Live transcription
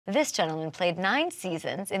This gentleman played 9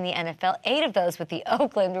 seasons in the NFL, 8 of those with the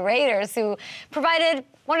Oakland Raiders, who provided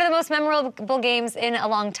one of the most memorable games in a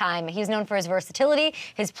long time. He's known for his versatility,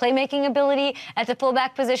 his playmaking ability at the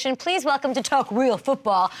fullback position. Please welcome to talk real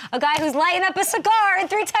football, a guy who's lighting up a cigar and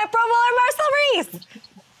 3-time Pro Bowler Marcel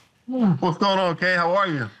Reese. What's going on, Kay? How are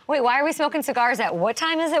you? Wait, why are we smoking cigars at what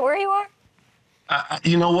time is it where you are?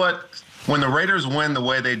 You know what? When the Raiders win the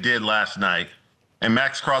way they did last night, and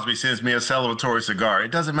Max Crosby sends me a celebratory cigar,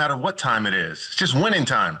 it doesn't matter what time it is. It's just winning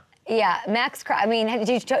time. Yeah, I mean, have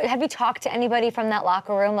you talked to anybody from that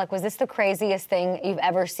locker room? Like, was this the craziest thing you've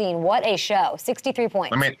ever seen? What a show. 63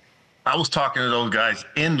 points. I mean, I was talking to those guys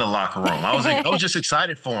in the locker room. I was just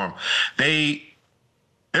excited for them. They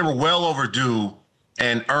were well overdue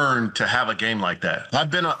and earned to have a game like that. I've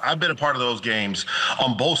been a part of those games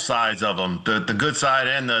on both sides of them, the good side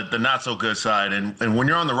and the not so good side. And when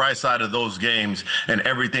you're on the right side of those games and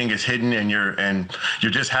everything is hidden and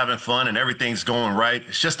you're just having fun and everything's going right,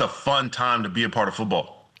 it's just a fun time to be a part of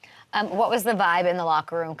football. What was the vibe in the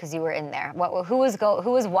locker room because you were in there? Who was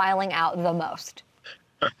wiling out the most?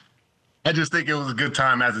 I just think it was a good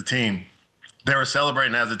time as a team. They were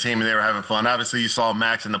celebrating as a team and they were having fun. Obviously, you saw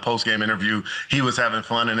Max in the post-game interview. He was having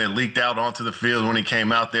fun, and it leaked out onto the field when he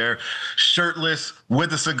came out there, shirtless,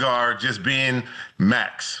 with a cigar, just being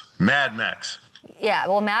Max, Mad Max. Yeah,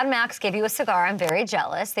 well, Mad Max gave you a cigar. I'm very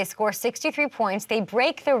jealous. They score 63 points. They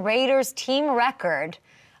break the Raiders' team record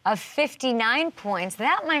of 59 points.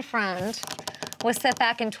 That, my friend, was set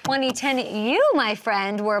back in 2010. You, my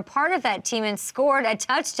friend, were a part of that team and scored a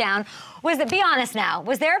touchdown. Be honest now,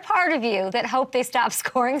 was there a part of you that hoped they stopped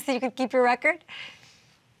scoring so you could keep your record?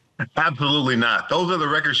 Absolutely not. Those are the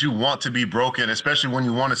records you want to be broken, especially when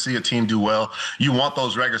you want to see a team do well. You want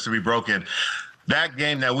those records to be broken. That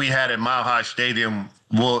game that we had at Mile High Stadium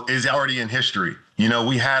is already in history. You know,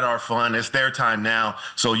 we had our fun. It's their time now.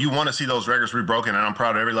 So you want to see those records be broken, and I'm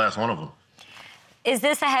proud of every last one of them. Is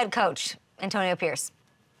this a head coach, Antonio Pierce?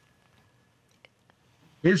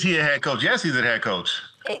 Is he a head coach? Yes, he's a head coach.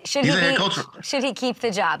 Should he keep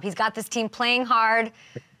the job? He's got this team playing hard.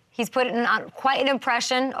 He's put in quite an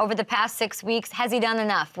impression over the past 6 weeks. Has he done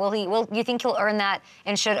enough? You think he'll earn that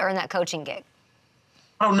and should earn that coaching gig?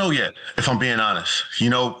 I don't know yet, if I'm being honest.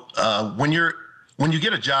 You know, when you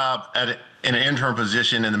get a job in an interim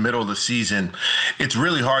position in the middle of the season, it's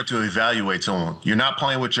really hard to evaluate someone. You're not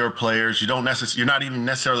playing with your players. You're not even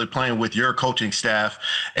necessarily playing with your coaching staff,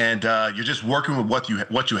 and you're just working with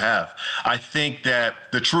what you have. I think that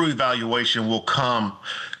the true evaluation will come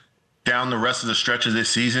down the rest of the stretch of this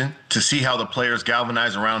season to see how the players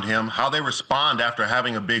galvanize around him, how they respond after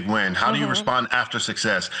having a big win. How do you respond after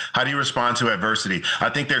success? How do you respond to adversity? I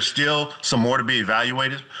think there's still some more to be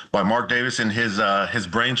evaluated by Mark Davis and his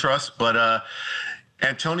brain trust, but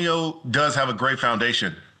Antonio does have a great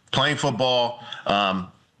foundation, playing football,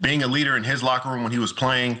 being a leader in his locker room when he was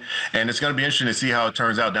playing, and it's going to be interesting to see how it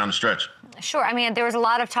turns out down the stretch. Sure. I mean, there was a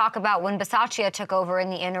lot of talk about when Bisaccia took over in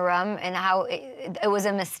the interim and how it was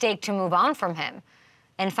a mistake to move on from him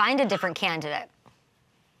and find a different candidate.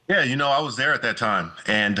 Yeah, you know, I was there at that time,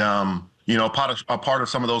 and you know, a part of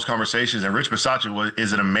some of those conversations. And Rich Bisaccia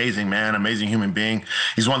is an amazing man, amazing human being.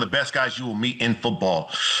 He's one of the best guys you will meet in football.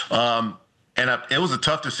 It was a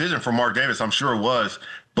tough decision for Mark Davis, I'm sure it was,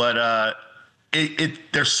 but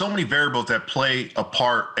there's so many variables that play a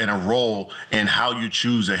part and a role in how you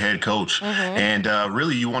choose a head coach. And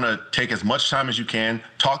really, you want to take as much time as you can,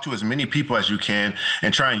 talk to as many people as you can,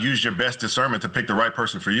 and try and use your best discernment to pick the right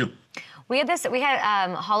person for you. We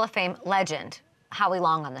had Hall of Fame legend, Howie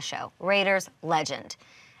Long, on the show, Raiders legend.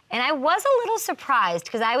 And I was a little surprised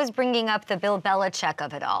because I was bringing up the Bill Belichick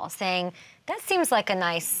of it all, saying, that seems like a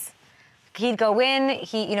nice... He'd go in,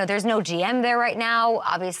 there's no GM there right now.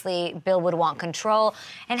 Obviously, Bill would want control.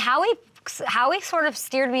 And Howie sort of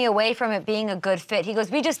steered me away from it being a good fit. He goes,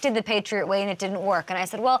 we just did the Patriot way and it didn't work. And I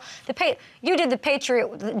said, well, you did the Patriot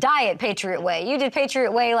way. You did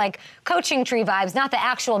Patriot way like coaching tree vibes, not the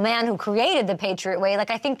actual man who created the Patriot way.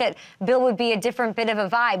 Like, I think that Bill would be a different bit of a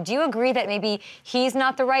vibe. Do you agree that maybe he's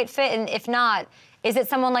not the right fit? And if not, is it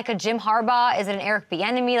someone like a Jim Harbaugh? Is it an Eric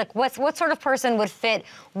Bieniemy? Like, what sort of person would fit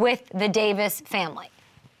with the Davis family?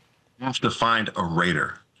 You have to find a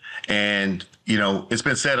Raider. And, you know, it's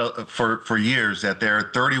been said for years that there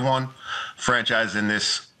are 31 franchises in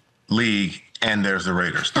this league, and there's the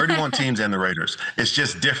Raiders. 31 teams and the Raiders. It's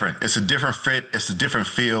just different. It's a different fit. It's a different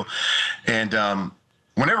feel. And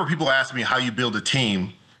whenever people ask me how you build a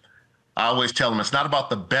team, I always tell them it's not about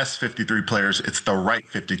the best 53 players, it's the right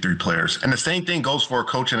 53 players. And the same thing goes for a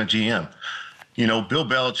coach and a GM. You know, Bill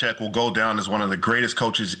Belichick will go down as one of the greatest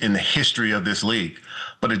coaches in the history of this league,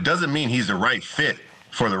 but it doesn't mean he's the right fit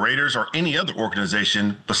for the Raiders or any other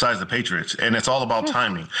organization besides the Patriots, and it's all about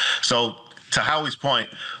timing. So to Howie's point,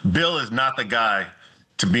 Bill is not the guy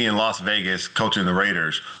to be in Las Vegas coaching the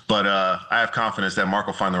Raiders, but I have confidence that Mark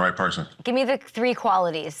will find the right person. Give me the 3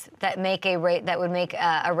 qualities that make that would make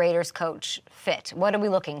a Raiders coach fit. What are we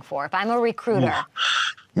looking for? If I'm a recruiter. Ooh.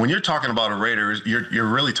 When you're talking about a Raider, you're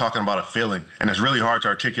really talking about a feeling, and it's really hard to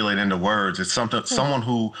articulate into words. It's someone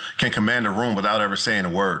who can command a room without ever saying a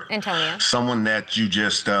word. Antonio. Someone that you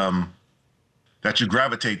just that you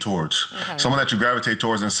gravitate towards. Okay. Someone that you gravitate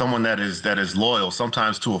towards, and someone that is loyal,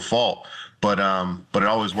 sometimes to a fault, but it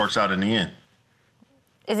always works out in the end.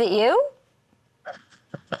 Is it you?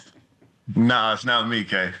 No, it's not me,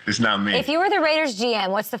 Kay. It's not me. If you were the Raiders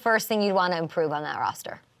GM, what's the first thing you'd want to improve on that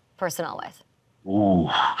roster, personnel-wise? Ooh,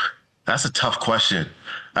 that's a tough question.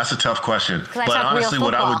 But honestly,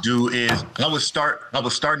 what I would do is I would start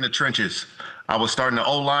in the trenches. I would start in the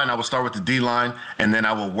O-line. I would start with the D-line, and then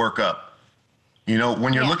I will work up. You know,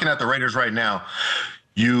 when you're looking at the Raiders right now,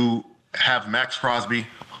 you have Max Crosby,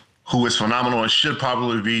 who is phenomenal and should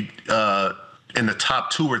probably be in the top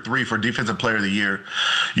 2 or 3 for Defensive Player of the Year.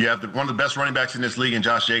 You have one of the best running backs in this league in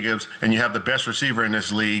Josh Jacobs, and you have the best receiver in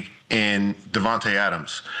this league in Devontae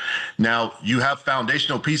Adams. Now, you have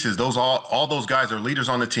foundational pieces. All those guys are leaders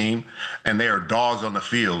on the team, and they are dogs on the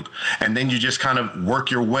field. And then you just kind of work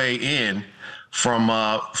your way in from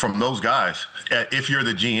those guys. If you're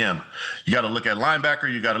the GM, you got to look at linebacker,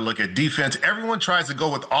 you got to look at defense. Everyone tries to go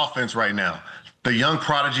with offense right now. The young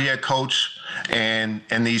prodigy at coach and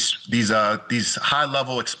these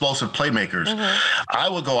high-level explosive playmakers. I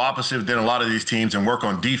would go opposite than a lot of these teams and work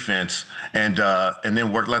on defense and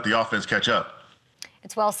then let the offense catch up.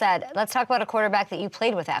 It's well said. Let's talk about a quarterback that you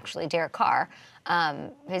played with, actually, Derek Carr.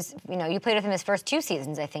 You played with him his first 2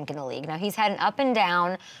 seasons, I think, in the league. Now, he's had an up and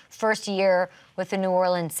down first year with the New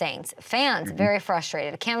Orleans Saints. Fans, very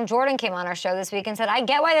frustrated. Cam Jordan came on our show this week and said, I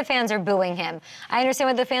get why the fans are booing him. I understand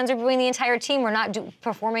why the fans are booing the entire team. We're not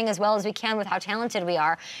performing as well as we can with how talented we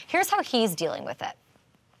are. Here's how he's dealing with it.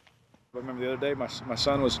 I remember the other day, my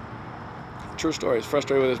son was, true story, he's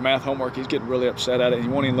frustrated with his math homework. He's getting really upset at it. He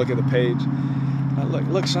won't even look at the page.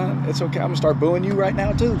 Look, son, it's okay. I'm gonna start booing you right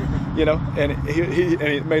now too, you know. And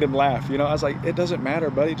it made him laugh, you know. I was like, it doesn't matter,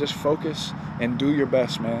 buddy. Just focus and do your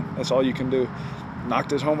best, man. That's all you can do.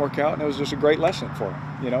 Knocked his homework out, and it was just a great lesson for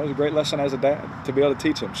him. You know, it was a great lesson as a dad to be able to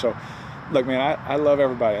teach him. So, look, man, I love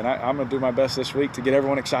everybody, and I'm gonna do my best this week to get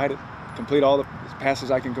everyone excited, complete all the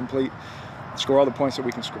passes I can complete, score all the points that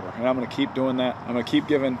we can score, and I'm gonna keep doing that. I'm gonna keep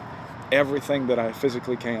giving everything that I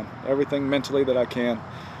physically can, everything mentally that I can.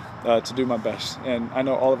 To do my best, and I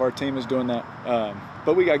know all of our team is doing that,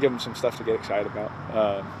 but we got to give them some stuff to get excited about,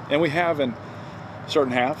 and we have in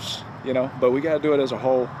certain halves, you know, but we got to do it as a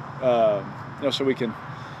whole, you know, so we can,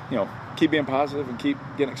 you know, keep being positive and keep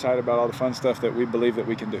getting excited about all the fun stuff that we believe that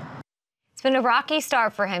we can do. It's been a rocky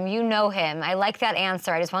start for him. You know him. I like that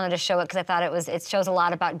answer. I just wanted to show it because I thought it shows a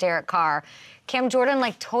lot about Derek Carr. Cam Jordan,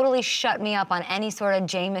 totally shut me up on any sort of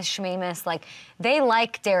Jameis Schmamis. They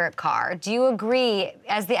like Derek Carr. Do you agree,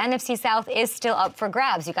 as the NFC South is still up for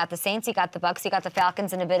grabs? You got the Saints, you got the Bucs, you got the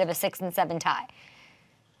Falcons, and a bit of a 6-7 tie.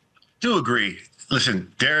 Do agree.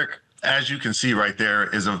 Listen, Derek, as you can see right there,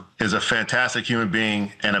 is a fantastic human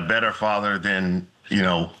being and a better father than, you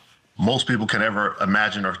know, most people can ever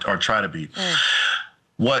imagine or try to be.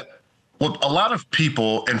 What a lot of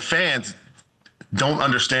people and fans don't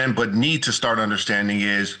understand but need to start understanding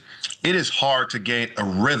is it is hard to gain a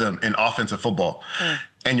rhythm in offensive football.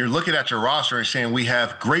 And you're looking at your roster and saying, we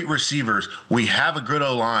have great receivers, we have a good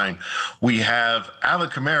O-line, we have Alvin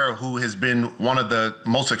Kamara, who has been one of the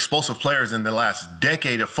most explosive players in the last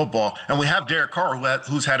decade of football, and we have Derek Carr,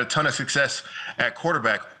 who's had a ton of success at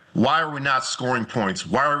quarterback. Why are we not scoring points?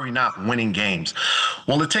 Why are we not winning games?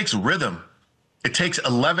 Well, it takes rhythm. It takes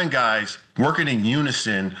 11 guys working in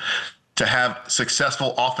unison to have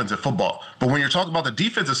successful offensive football. But when you're talking about the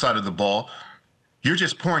defensive side of the ball, you're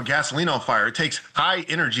just pouring gasoline on fire. It takes high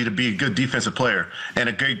energy to be a good defensive player and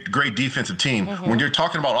a great defensive team. When you're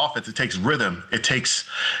talking about offense, it takes rhythm. It takes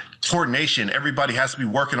coordination. Everybody has to be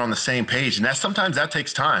working on the same page. And sometimes that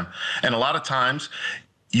takes time. And a lot of times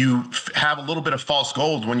you have a little bit of false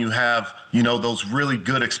gold when you have, you know, those really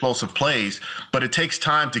good explosive plays, but it takes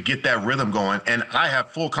time to get that rhythm going. And I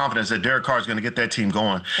have full confidence that Derek Carr is going to get that team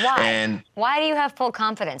going. Why? Why do you have full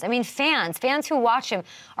confidence? I mean, fans who watch him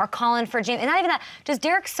are calling for James. And not even that, just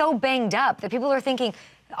Derek's so banged up that people are thinking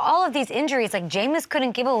all of these injuries, Jameis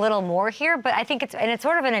couldn't give a little more here, but I think it's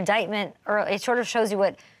sort of an indictment, or it sort of shows you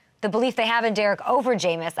what the belief they have in Derek over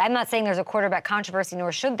Jameis. I'm not saying there's a quarterback controversy,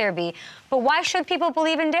 nor should there be, but why should people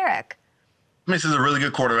believe in Derek? Jameis is a really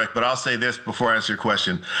good quarterback, but I'll say this before I answer your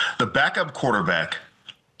question. The backup quarterback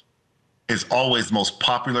is always the most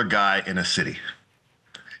popular guy in a city.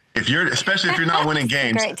 Especially if you're not winning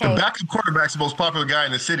games, the backup quarterback's the most popular guy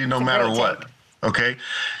in the city no matter what. Okay?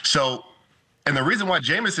 So, and the reason why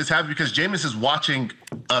Jameis is happy because Jameis is watching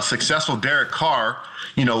a successful Derek Carr,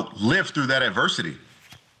 live through that adversity.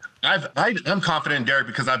 I'm confident in Derek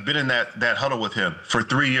because I've been in that huddle with him for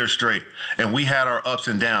 3 years straight, and we had our ups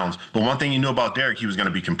and downs. But one thing you knew about Derek, he was going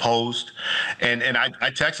to be composed. And I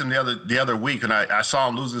texted him the other week, and I saw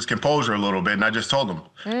him lose his composure a little bit, and I just told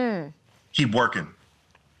him, keep working.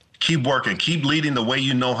 Keep working. Keep leading the way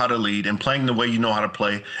you know how to lead and playing the way you know how to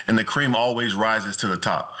play, and the cream always rises to the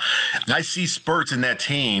top. And I see spurts in that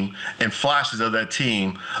team and flashes of that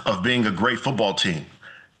team of being a great football team.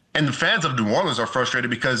 And the fans of New Orleans are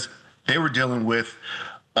frustrated because they were dealing with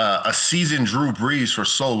a seasoned Drew Brees for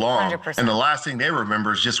so long. 100%. And the last thing they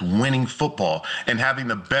remember is just winning football and having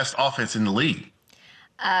the best offense in the league.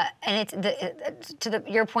 And it's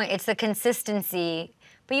your point, it's the consistency.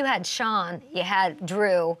 But you had Sean, you had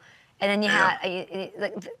Drew, and then you had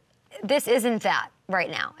this isn't that right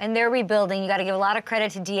now, and they're rebuilding. You got to give a lot of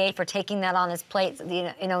credit to DA for taking that on his plate,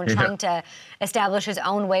 and trying to establish his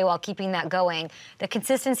own way while keeping that going. The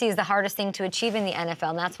consistency is the hardest thing to achieve in the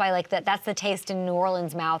NFL, and that's why that's the taste in New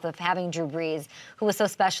Orleans' mouth of having Drew Brees, who was so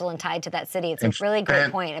special and tied to that city. It's a really great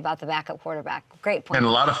point about the backup quarterback. Great point.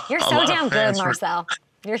 And you're so damn good, Marcel.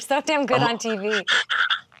 You're so damn good on TV.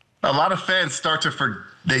 A lot of fans start to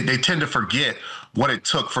they tend to forget what it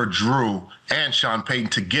took for Drew and Sean Payton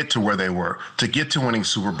to get to where they were, to get to winning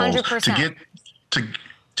Super Bowls, 100%.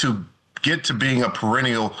 to get to being a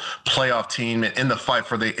perennial playoff team in the fight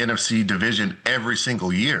for the NFC division every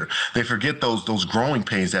single year. They forget those growing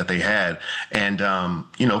pains that they had. And,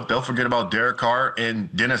 they'll forget about Derek Carr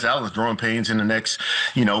and Dennis Allen's growing pains in the next,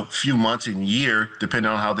 few months and year,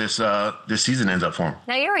 depending on how this season ends up for them.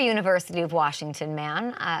 Now, you're a University of Washington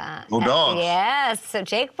man. Go Dogs. Yes. So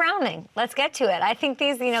Jake Browning, let's get to it. I think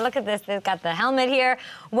these, look at this. They've got the helmet here.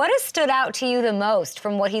 What has stood out to you the most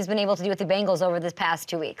from what he's been able to do with the Bengals over this past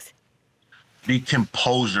 2 weeks? The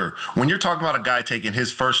composure. When you're talking about a guy taking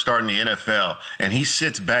his first start in the NFL and he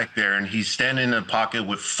sits back there and he's standing in the pocket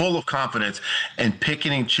with full of confidence and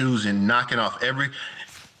picking and choosing, knocking off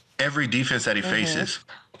every defense that he faces,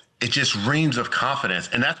 it just reams of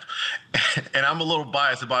confidence. And I'm a little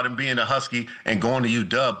biased about him being a Husky and going to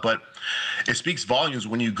UW, but it speaks volumes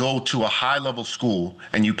when you go to a high-level school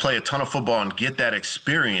and you play a ton of football and get that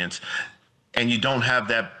experience, and you don't have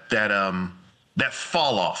that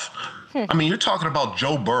fall off. I mean, you're talking about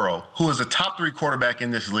Joe Burrow, who is a top 3 quarterback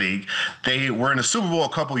in this league. They were in the Super Bowl a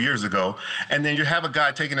couple years ago, and then you have a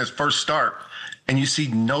guy taking his first start, and you see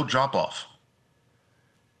no drop off.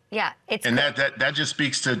 Yeah, and that just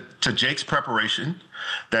speaks to Jake's preparation.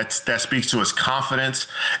 That speaks to his confidence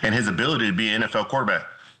and his ability to be an NFL quarterback.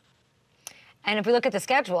 And if we look at the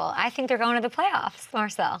schedule, I think they're going to the playoffs,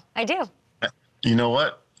 Marcel. I do. You know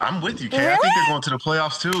what? I'm with you, Kay. Really? I think they're going to the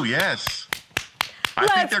playoffs too. Yes. I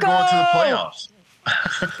think they're going to the playoffs.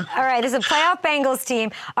 All right, this is a playoff Bengals team.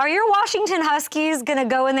 Are your Washington Huskies going to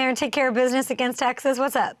go in there and take care of business against Texas?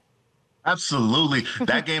 What's up? Absolutely.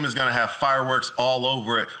 That game is going to have fireworks all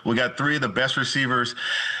over it. We got 3 of the best receivers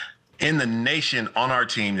in the nation on our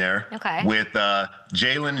team there. Okay. With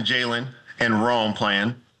Jalen and Rome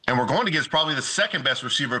playing. And we're going against probably the second best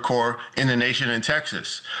receiver core in the nation in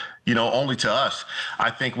Texas. Only to us. I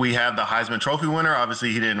think we have the Heisman Trophy winner.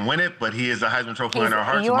 Obviously, he didn't win it, but he is the Heisman Trophy winner in our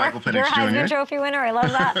hearts, Michael Penix Jr. Your Heisman Trophy winner. I love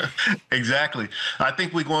that. Exactly. I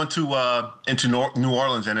think we go into New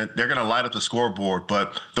Orleans, and they're going to light up the scoreboard.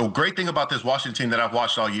 But the great thing about this Washington team that I've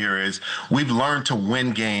watched all year is we've learned to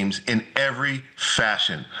win games in every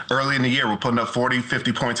fashion. Early in the year, we're putting up 40,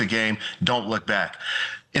 50 points a game. Don't look back.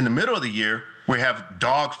 In the middle of the year, we have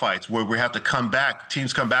dog fights where we have to come back.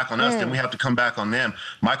 Teams come back on us, then we have to come back on them.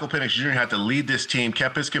 Michael Penix Jr. had to lead this team,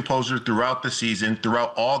 kept his composure throughout the season,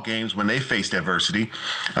 throughout all games when they faced adversity.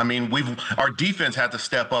 I mean, our defense had to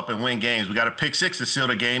step up and win games. We got a pick 6 to seal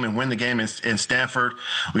the game and win the game in Stanford.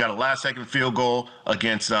 We got a last-second field goal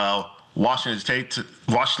against Washington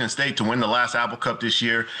State to win the last Apple Cup this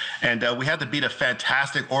year. And we had to beat a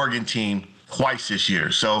fantastic Oregon team twice this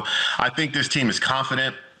year. So I think this team is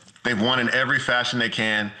confident. They've won in every fashion they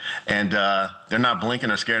can, and they're not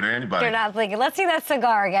blinking or scared of anybody. They're not blinking. Let's see that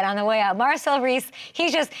cigar again on the way out. Marcel Reese,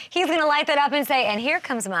 he's going to light that up and say, and here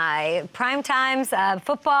comes my prime times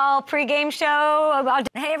football pregame show.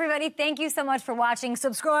 Hey, everybody, thank you so much for watching.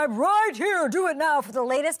 Subscribe right here. Do it now for the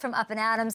latest from Up and Adams.